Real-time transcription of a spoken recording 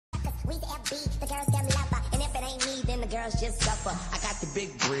We the FB, the girls them love, and if it ain't me, then the girls just suffer. I got the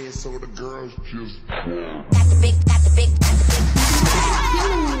big bread, so the girls just got the big.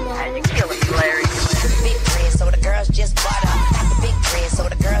 You killing me, Larry. Big bread, so the girls just butter. Got the big bread, so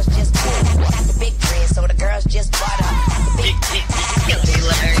the girls just butter. Got the big bread, so the girls just butter. You killing me,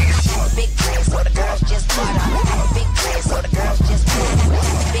 Larry. Big bread, so the girls just butter. Big bread, so the girls just butter.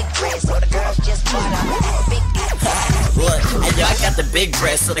 Big bread, so the girls just butter. Big Look, I got the big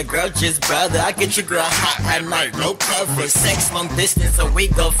breast, so the girl just brother. I get your girl hot at night, no cover. Sex long distance, so we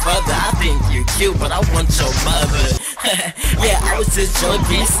go further. I think you cute, but I want your mother. Yeah, I was just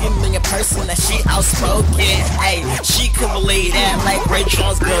joking. See me in person, that she outspoken. Hey, she couldn't believe that. Like Ray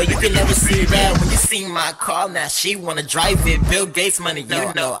Charles, girl, you can never see that. When you see my car, now she wanna drive it. Bill Gates money,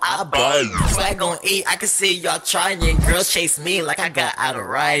 you know I buy it. Swag on E, I can see y'all trying. Girls chase me like I got out of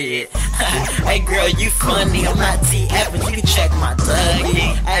riot. Hey girl, you funny, I'm not TF, but you can check my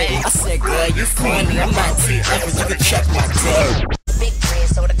Dougie. Hey, I said girl, you funny, I'm not TF, but you can check my Dougie. big bread,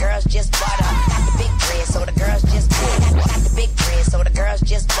 so the girls just butter. Got the big bread, so the girls just butter. Got the big bread, so the girls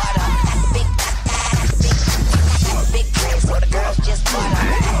just butter. Got the big bread, so the girls just butter.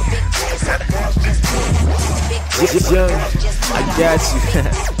 Big bread, so the girls just butter. Big bread, so the girls just butter. I got you.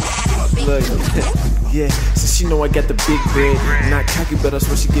 Look, yeah, so she know I got the big bread. Not cocky, but I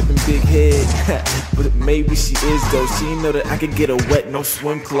swear she giving big head. But maybe she is though. She ain't know that I could get her wet, no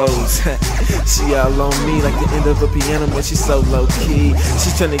swim clothes. She all on me like the end of a piano, but she's so low key.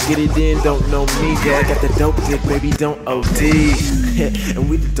 She's trying to get it in, don't know me. Girl, I got the dope dick, baby, don't OD. And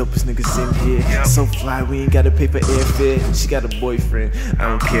we the dopest niggas in here. So fly, we ain't gotta pay for airfare. She got a boyfriend, I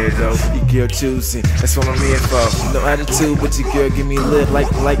don't care though. Your girl choosing, that's what I'm here for. No attitude, but your girl give me lit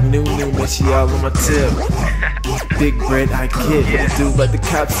like new, man. She all on my tip. Big bread, I get. Do like the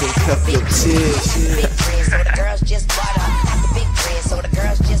cops and cuff your chips. Big bread, so the girls just butter. Got the big bread, so the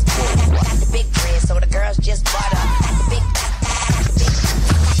girls just butter. Got the big bread, so the girls just butter. Got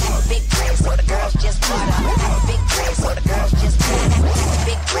the big bread, so the girls just butter. Big bread, so the girls just butter.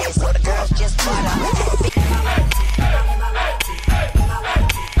 Big bread, so the girls just butter.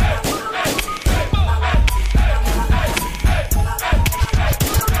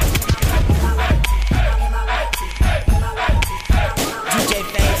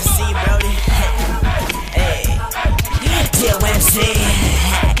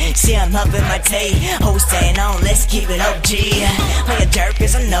 See, I'm up in my tea, who's staying on, let's keep it OG. On your jerk,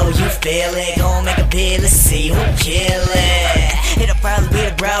 cause I know you feel it. Gon' make a bid, let's see who kill it. It'll probably be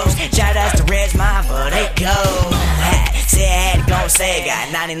the bros, shout outs to Reg, my but they go. See, I had to go say,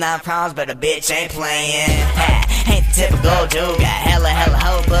 got 99 pounds, but a bitch ain't playing. Ain't the typical dude, got hella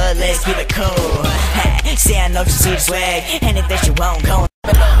hoe, but let's keep it cool. See, I know you see the swag, anything you won't go.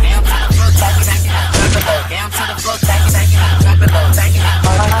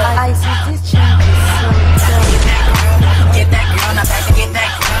 I see this change is so tough. Get that girl, now back to get that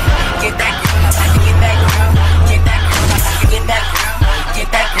girl. Get that girl, now back to get that girl. Get that girl, now back to get that girl. Get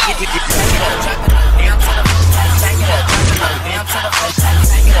that girl, get it up, drop it low, down to the floor, back it up, drop it low, down to the floor,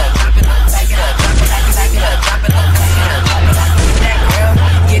 back it up, drop it low, back it up, drop it, back it up, drop it low, back it up, drop it low.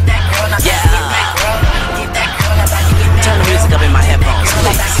 Get that girl, now back to get that girl. Get that girl, now back to get that girl. Turn the music up in my headphones,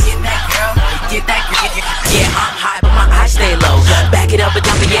 please. Get that girl, get that girl. Yeah, I'm high, but my eyes stay low. Back it up and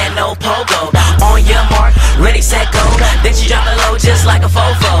dump it, yeah, no pogo. On your mark, ready, set, go. Then she drop it low just like a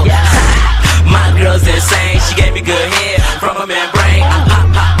fofo. My girl's insane, she gave me good head from a membrane. I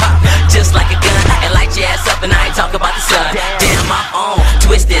pop, pop, pop, just like a gun. And light your ass up and I ain't talk about the sun. Damn, I'm on,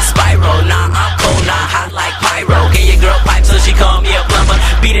 twisted spiral. Nah, I'm cold, nah, hot like pyro. Get your girl pipe so she call me a plumber.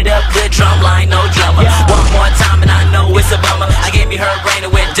 Beat it up, good drum line, no drummer. One more time and I know it's a bummer. I gave me her brain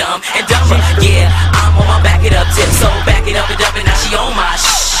and went dumb and dumber. Yeah, I'm on my back it up tip, so back it up and dump it. Now she on my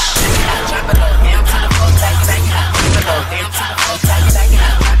shh. Drop it low, down to the floor, back it up. Drop it low, down to the floor, back it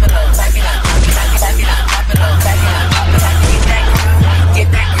up. Drop it low, back it up. Back it up, drop it low, back it up. Get that girl, get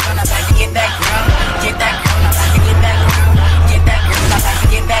that girl, now back to get that girl. Get that girl, now back to get that girl. Get that girl, now back to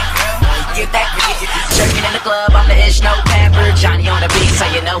get that girl. Get that girl. Jerking in the club, I'm the ish, no pamper. Johnny on the beat, so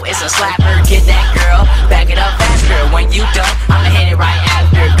you know it's a slapper. Get that girl, back it up faster. When you done, I'ma hit it right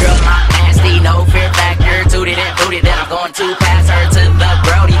after. Girl, I'm nasty, no fear factor. Tooted and booted, then I'm going to pass her to the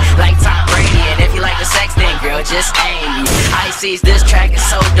Brody like Tom Brady. And if you like the sex, then girl, just aim me. I sees this track is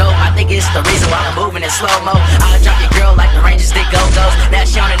so dope. I think it's the reason why I'm moving in slow mo. I'll drop your girl like the Rangers did go-go's. Now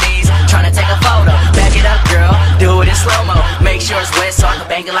she on her knees, trying to take a photo. Back it up, girl, do it in slow mo. Make sure it's wet so I can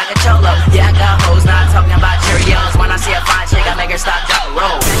bang it like a cholo. Yeah, I got hoes, not talking about Cheerios. When I see a fine chick, I make her stop, drop, and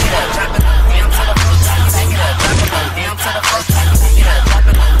roll. Back it up, drop it down to the floor. Back it up, drop it low, down to the floor. Back it up, drop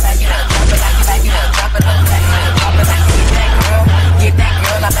it low, back it up, drop it, back it up, drop it low, back it up, drop it, back it. Get that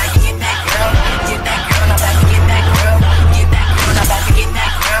girl, now back it.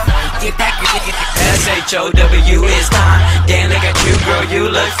 H-O-W, it's time. Damn, look at you, girl, you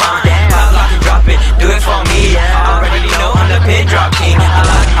look fine. Pop, lock, and drop it, do it for me. I already know I'm the pin drop king. I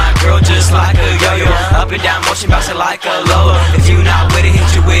like my girl just like a yo-yo. Up and down motion, bouncing like a Lolo. If you not with it,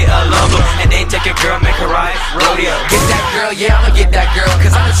 hit you with a logo. And then take your girl, make her ride rodeo. Get that girl, yeah, I'ma get that girl,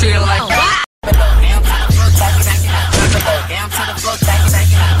 cause I'ma treat her like